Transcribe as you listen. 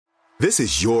This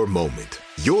is your moment,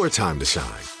 your time to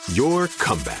shine, your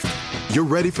comeback. You're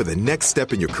ready for the next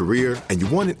step in your career, and you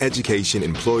want an education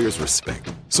employers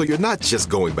respect. So you're not just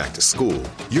going back to school,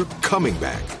 you're coming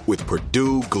back with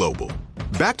Purdue Global.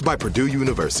 Backed by Purdue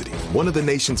University, one of the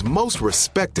nation's most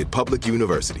respected public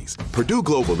universities, Purdue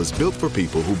Global is built for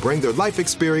people who bring their life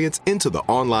experience into the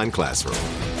online classroom.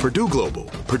 Purdue Global,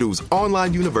 Purdue's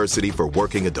online university for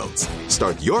working adults.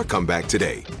 Start your comeback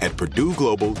today at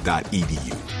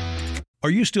purdueglobal.edu. Are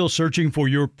you still searching for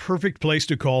your perfect place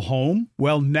to call home?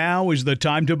 Well, now is the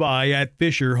time to buy at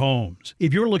Fisher Homes.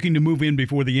 If you're looking to move in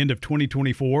before the end of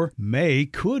 2024, May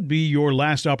could be your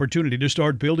last opportunity to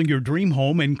start building your dream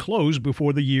home and close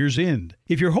before the year's end.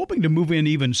 If you're hoping to move in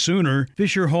even sooner,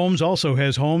 Fisher Homes also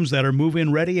has homes that are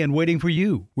move-in ready and waiting for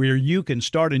you, where you can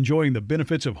start enjoying the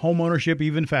benefits of homeownership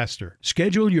even faster.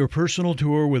 Schedule your personal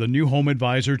tour with a new home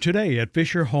advisor today at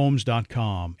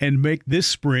FisherHomes.com and make this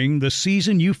spring the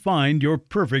season you find your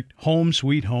perfect home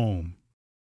sweet home.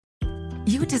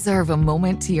 You deserve a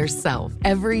moment to yourself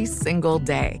every single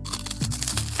day.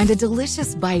 And a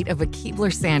delicious bite of a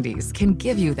Keebler Sandies can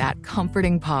give you that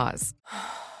comforting pause.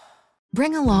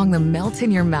 Bring along the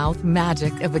melt-in-your-mouth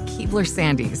magic of a Keebler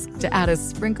Sandies to add a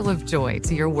sprinkle of joy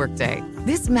to your workday.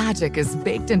 This magic is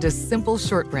baked into simple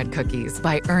shortbread cookies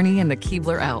by Ernie and the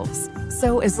Keebler Elves.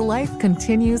 So as life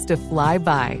continues to fly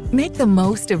by, make the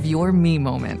most of your me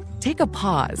moment. Take a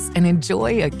pause and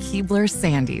enjoy a Keebler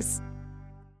Sandies.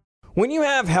 When you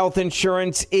have health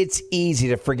insurance, it's easy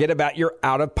to forget about your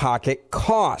out-of-pocket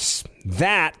costs.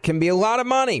 That can be a lot of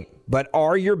money. But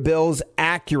are your bills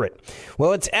accurate?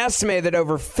 Well, it's estimated that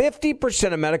over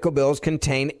 50% of medical bills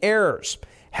contain errors.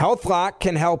 HealthLock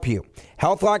can help you.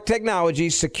 HealthLock technology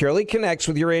securely connects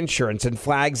with your insurance and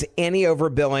flags any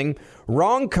overbilling,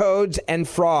 wrong codes, and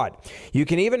fraud. You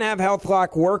can even have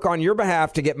HealthLock work on your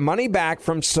behalf to get money back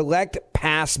from select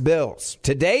past bills.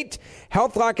 To date,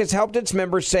 HealthLock has helped its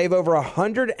members save over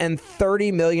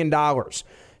 $130 million.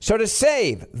 So to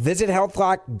save, visit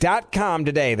healthlock.com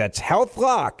today. That's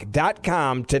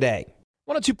healthlock.com today.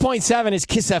 102.7 is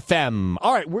Kiss FM.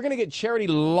 All right, we're going to get Charity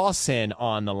Lawson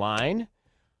on the line.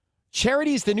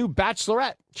 Charity is the new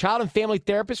Bachelorette. Child and family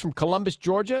therapist from Columbus,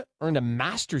 Georgia. Earned a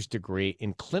master's degree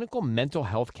in clinical mental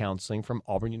health counseling from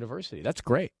Auburn University. That's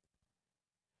great.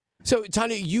 So,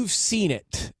 Tanya, you've seen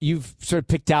it. You've sort of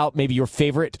picked out maybe your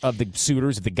favorite of the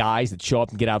suitors, of the guys that show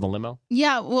up and get out of the limo?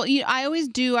 Yeah, well, I always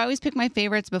do. I always pick my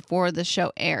favorites before the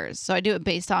show airs. So I do it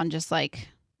based on just like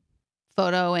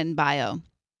photo and bio.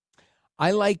 I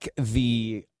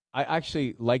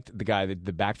actually liked the guy, the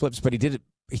backflips, but he did it.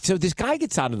 So this guy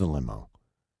gets out of the limo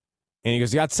and he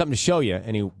goes, "I got something to show you."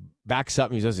 And he backs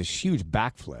up and he does this huge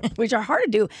backflip. Which are hard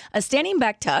to do. A standing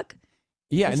back tuck.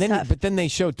 Yeah, and then they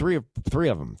showed three of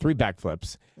them, three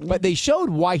backflips. But they showed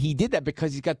why he did that,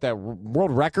 because he's got the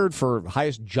world record for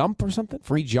highest jump or something,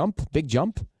 free jump, big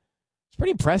jump. It's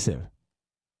pretty impressive.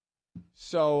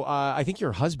 So I think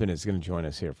your husband is going to join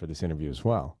us here for this interview as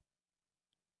well,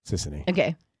 Sissany.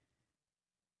 Okay.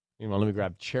 Meanwhile, let me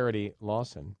grab Charity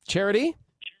Lawson. Charity?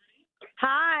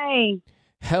 Hi.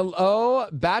 Hello,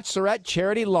 Bachelorette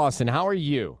Charity Lawson. How are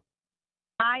you?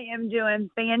 I am doing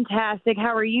fantastic.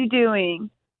 How are you doing?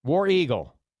 War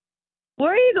Eagle.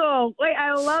 War Eagle. Wait,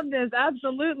 I love this.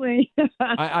 Absolutely.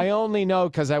 I only know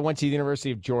because I went to the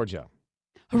University of Georgia.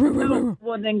 Oh,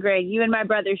 well, then great. You and my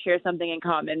brother share something in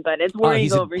common, but it's War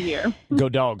Eagle over here. Go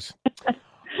Dogs.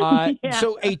 Yeah.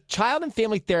 So a child and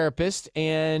family therapist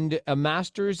and a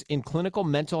master's in clinical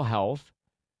mental health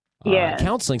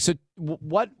counseling. So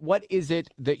what is it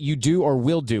that you do or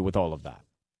will do with all of that?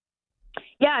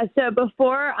 Yeah, so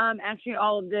before actually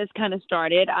all of this kind of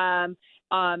started,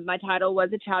 my title was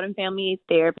a child and family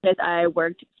therapist. I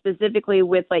worked specifically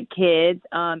with like kids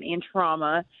and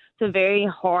trauma. So very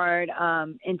hard,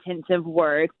 intensive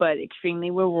work, but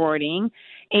extremely rewarding.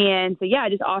 And so, yeah, I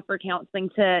just offer counseling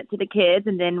to the kids.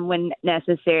 And then when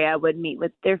necessary, I would meet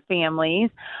with their families.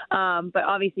 But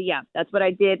obviously, yeah, that's what I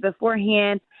did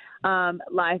beforehand.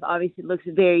 Life obviously looks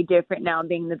very different now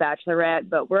being the Bachelorette,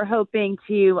 but we're hoping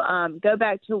to go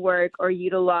back to work or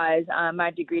utilize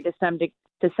my degree to some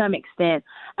extent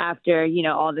after,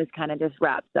 all this kind of just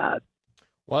wraps up.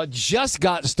 Well, it just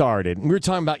got started. We were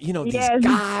talking about, these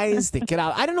guys that get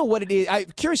out. I don't know what it is. I'm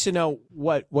curious to know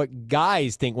what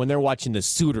guys think when they're watching the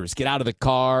suitors get out of the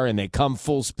car and they come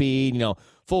full speed,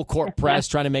 full court press,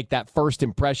 trying to make that first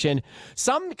impression.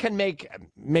 Some can make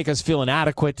us feel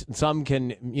inadequate. And some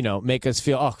can, make us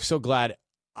feel, oh, so glad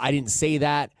I didn't say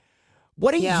that.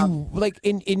 What are you like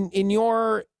in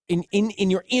your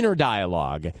inner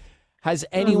dialogue? Has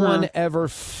anyone ever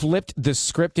flipped the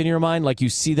script in your mind? Like you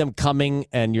see them coming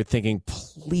and you're thinking,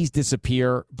 please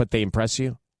disappear, but they impress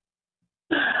you?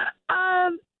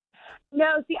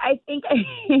 No, see, I think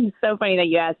it's so funny that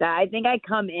you asked that. I think I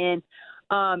come in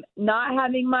not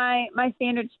having my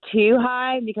standards too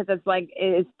high because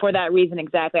it's for that reason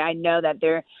exactly. I know that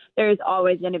there's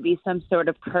always going to be some sort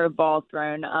of curveball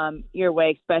thrown your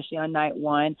way, especially on night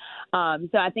one.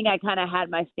 So I think I kind of had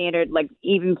my standard like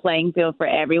even playing field for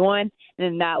everyone, and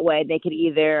in that way they could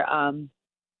either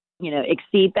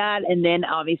exceed that, and then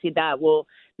obviously that will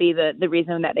be the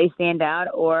reason that they stand out,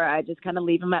 or I just kind of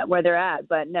leave them at where they're at.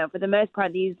 But no, for the most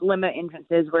part, these limo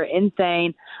entrances were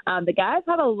insane. The guys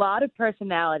have a lot of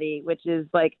personality, which is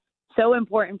like so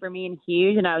important for me and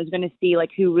huge. And I was going to see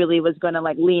like who really was going to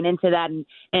like lean into that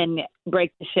and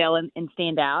break the shell and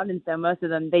stand out. And so most of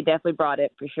them, they definitely brought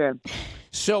it for sure.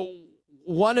 So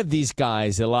one of these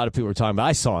guys that a lot of people were talking about,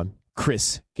 I saw him.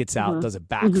 Chris gets out, does a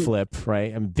backflip,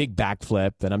 right? A big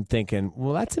backflip. And I'm thinking,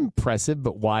 well, that's impressive,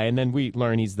 but why? And then we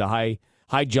learn he's the high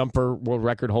jumper world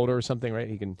record holder or something, right?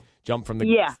 He can jump from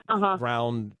the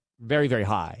ground very, very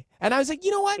high. And I was like,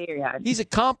 you know what? He's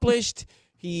accomplished.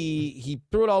 He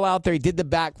threw it all out there. He did the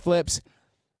backflips.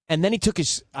 And then he took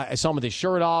I saw him with his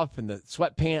shirt off and the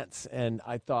sweatpants. And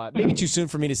I thought, maybe too soon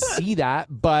for me to see that.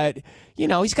 But,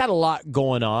 he's got a lot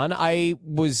going on. I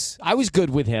was good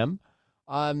with him.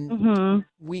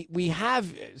 We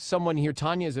have someone here.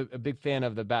 Tanya is a big fan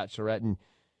of The Bachelorette, and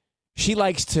she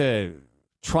likes to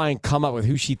try and come up with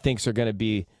who she thinks are going to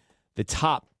be the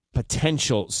top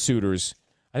potential suitors.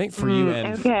 I think for you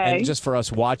and just for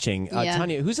us watching.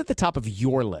 Tanya, who's at the top of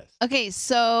your list? Okay,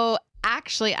 so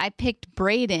actually I picked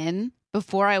Brayden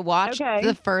before I watched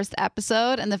the first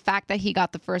episode, and the fact that he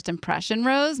got the first impression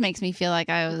rose makes me feel like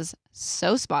I was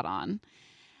so spot on.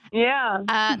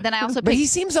 Yeah. Then I also picked... But he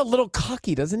seems a little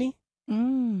cocky, doesn't he?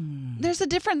 There's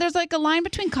like a line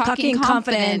between cocky and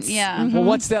confident. Yeah. Well,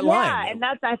 what's that line? Yeah,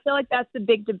 and I feel like that's the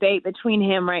big debate between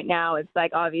him right now. It's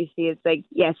like, obviously, it's like,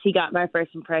 yes, he got my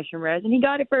first impression rose, and he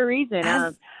got it for a reason.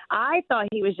 I thought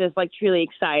he was just like truly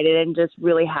excited and just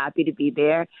really happy to be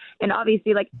there. And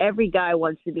obviously, like every guy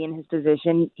wants to be in his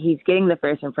position. He's getting the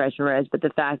first impression rose, but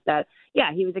the fact that,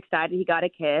 he was excited, he got a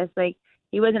kiss, like,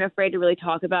 he wasn't afraid to really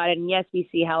talk about it. And yes, we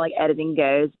see how like editing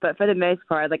goes, but for the most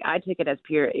part, like I took it as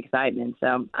pure excitement.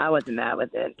 So I wasn't mad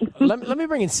with it. let me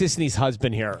bring in Sisney's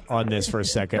husband here on this for a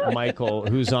second, Michael,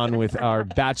 who's on with our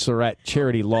Bachelorette,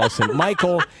 Charity Lawson.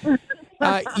 Michael,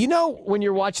 when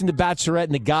you're watching The Bachelorette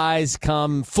and the guys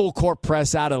come full court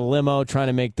press out of the limo trying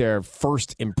to make their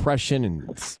first impression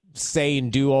and say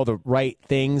and do all the right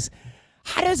things,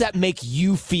 how does that make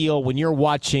you feel when you're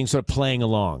watching, sort of playing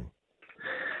along?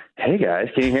 Hey guys,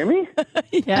 can you hear me?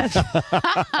 Yes.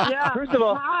 Yeah. First of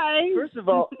all, hi.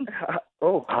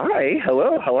 Oh, hi.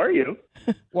 Hello. How are you?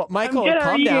 Well, Michael,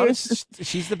 calm down.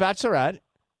 She's the Bachelorette.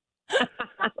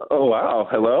 Oh, wow.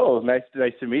 Hello. Nice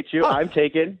to meet you. I'm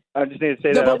taken. I just need to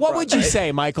say that. No, but what would you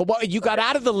say, Michael? You got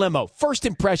out of the limo. First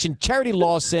impression, Charity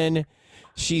Lawson.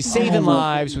 She's saving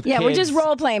lives with kids. We're just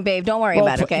role playing, babe. Don't worry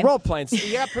about it, okay? Role playing. So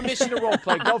you have permission to role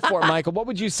play. Go for it, Michael. What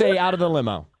would you say out of the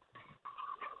limo?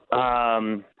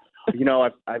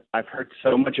 I've heard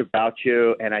so much about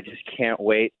you, and I just can't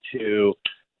wait to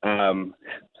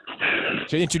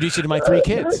introduce you to my three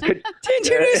kids. To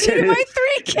introduce you to my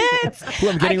three kids. Who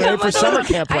I'm getting ready for summer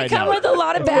camp right now. I come with a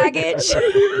lot of baggage.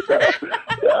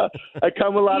 I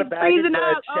come with a lot of baggage. Freezing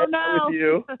up. Oh no! With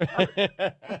you.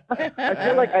 I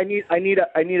feel like I need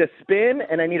a spin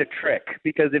and I need a trick,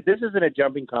 because if this isn't a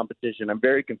jumping competition, I'm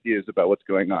very confused about what's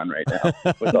going on right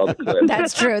now with all the clips.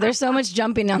 That's true. There's so much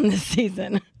jumping on this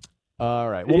season. All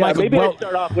right. Well, yeah, Michael, I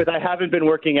start off with I haven't been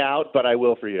working out, but I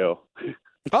will for you.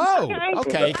 Oh,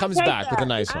 okay. He comes back with a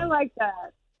nice one. I like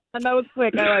that. I know it's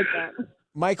quick. I like that.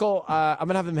 Michael, I'm going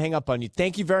to have him hang up on you.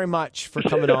 Thank you very much for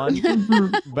coming on.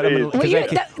 But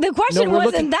the question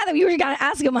wasn't that you were going to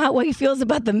ask him what he feels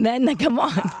about the men that come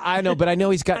on. I know, but I know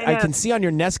he's got. I can see on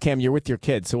your Nest Cam you're with your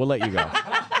kids, so we'll let you go.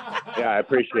 Yeah, I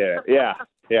appreciate it. Yeah.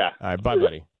 All right, bye,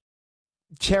 buddy.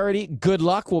 Charity, good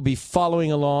luck. We'll be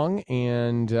following along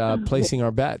and placing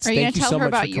our bets. Are you going to tell her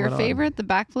about your favorite, the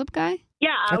backflip guy? Yeah,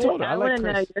 I told her. I want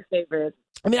to know your favorite.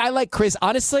 I mean, I like Chris.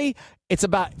 Honestly,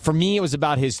 for me, it was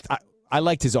about his. I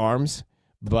liked his arms,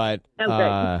 but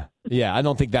yeah, I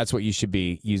don't think that's what you should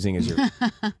be using as your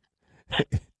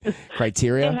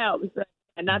criteria. It helps,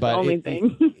 and that's the only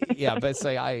thing. Yeah, but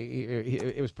say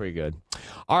it was pretty good.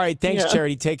 All right, thanks,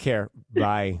 Charity. Take care.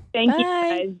 Bye. Thank you,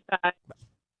 guys. Bye.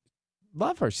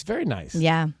 Love her. She's very nice.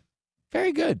 Yeah.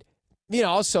 Very good.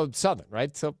 Also Southern,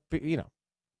 right? So,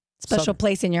 Special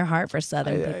place in your heart for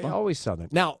Southern people. Always Southern.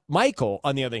 Now, Michael,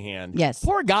 on the other hand, yes,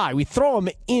 poor guy. We throw him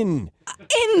in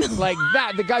like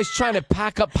that. The guy's trying to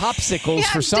pack up popsicles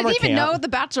for summer camp. Didn't even know the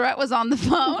Bachelorette was on the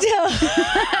phone.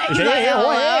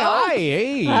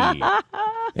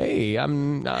 Hey,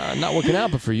 I'm not working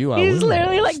out, but for you, I He's will.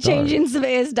 literally like changing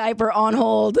Savea's diaper on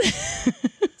hold.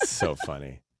 So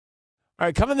funny. All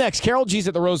right, coming next, Carol G's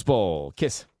at the Rose Bowl.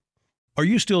 Kiss. Are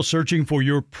you still searching for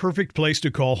your perfect place to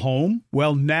call home?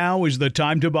 Well, now is the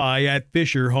time to buy at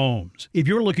Fisher Homes. If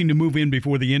you're looking to move in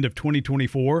before the end of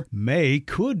 2024, May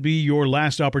could be your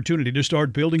last opportunity to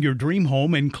start building your dream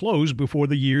home and close before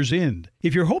the year's end.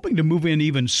 If you're hoping to move in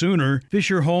even sooner,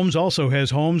 Fisher Homes also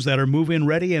has homes that are move-in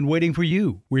ready and waiting for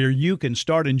you, where you can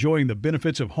start enjoying the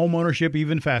benefits of homeownership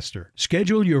even faster.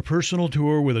 Schedule your personal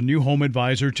tour with a new home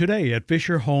advisor today at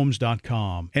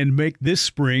FisherHomes.com and make this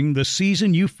spring the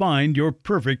season you find your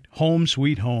perfect home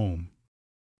sweet home.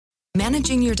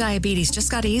 Managing your diabetes just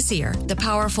got easier. The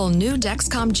powerful new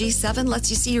Dexcom G7 lets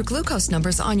you see your glucose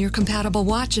numbers on your compatible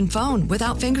watch and phone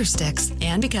without finger sticks.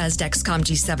 And because Dexcom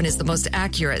G7 is the most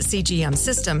accurate CGM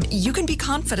system, you can be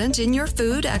confident in your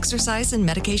food, exercise, and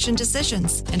medication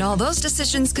decisions. And all those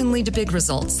decisions can lead to big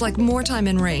results like more time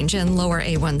in range and lower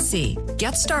A1C.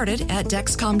 Get started at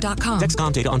Dexcom.com.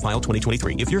 Dexcom data on file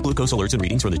 2023. If your glucose alerts and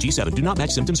readings from the G7 do not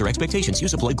match symptoms or expectations,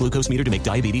 use a blood glucose meter to make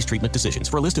diabetes treatment decisions.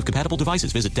 For a list of compatible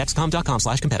devices, visit Dexcom.com/compatibility.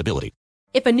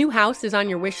 If a new house is on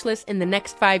your wish list in the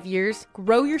next 5 years,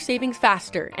 grow your savings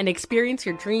faster and experience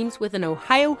your dreams with an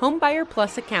Ohio Homebuyer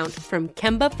Plus account from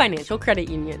Kemba Financial Credit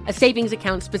Union. A savings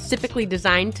account specifically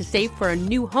designed to save for a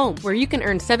new home, where you can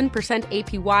earn 7%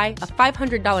 APY, a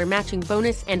 $500 matching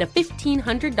bonus, and a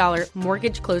 $1,500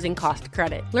 mortgage closing cost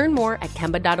credit. Learn more at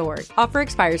Kemba.org. Offer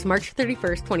expires March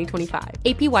 31st, 2025.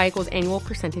 APY equals annual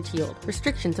percentage yield.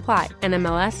 Restrictions apply.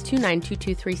 NMLS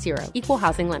 292230. Equal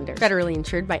housing lender. Federally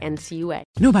insured by NCUA.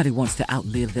 Nobody wants to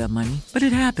outlive their money, but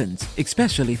it happens,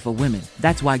 especially for women.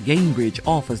 That's why Gainbridge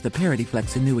offers the Parity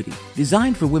Flex annuity,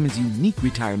 designed for women's unique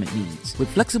retirement needs, with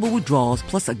flexible withdrawals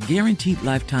plus a guaranteed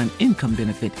lifetime income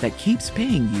benefit that keeps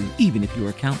paying you even if your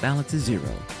account balance is zero.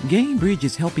 Gainbridge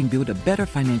is helping build a better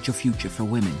financial future for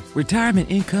women.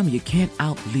 Retirement income you can't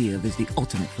outlive is the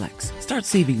ultimate flex. Start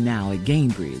saving now at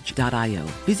Gainbridge.io.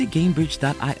 Visit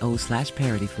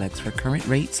Gainbridge.io/ParityFlex for current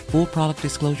rates, full product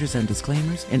disclosures and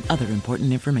disclaimers, and other important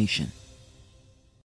information.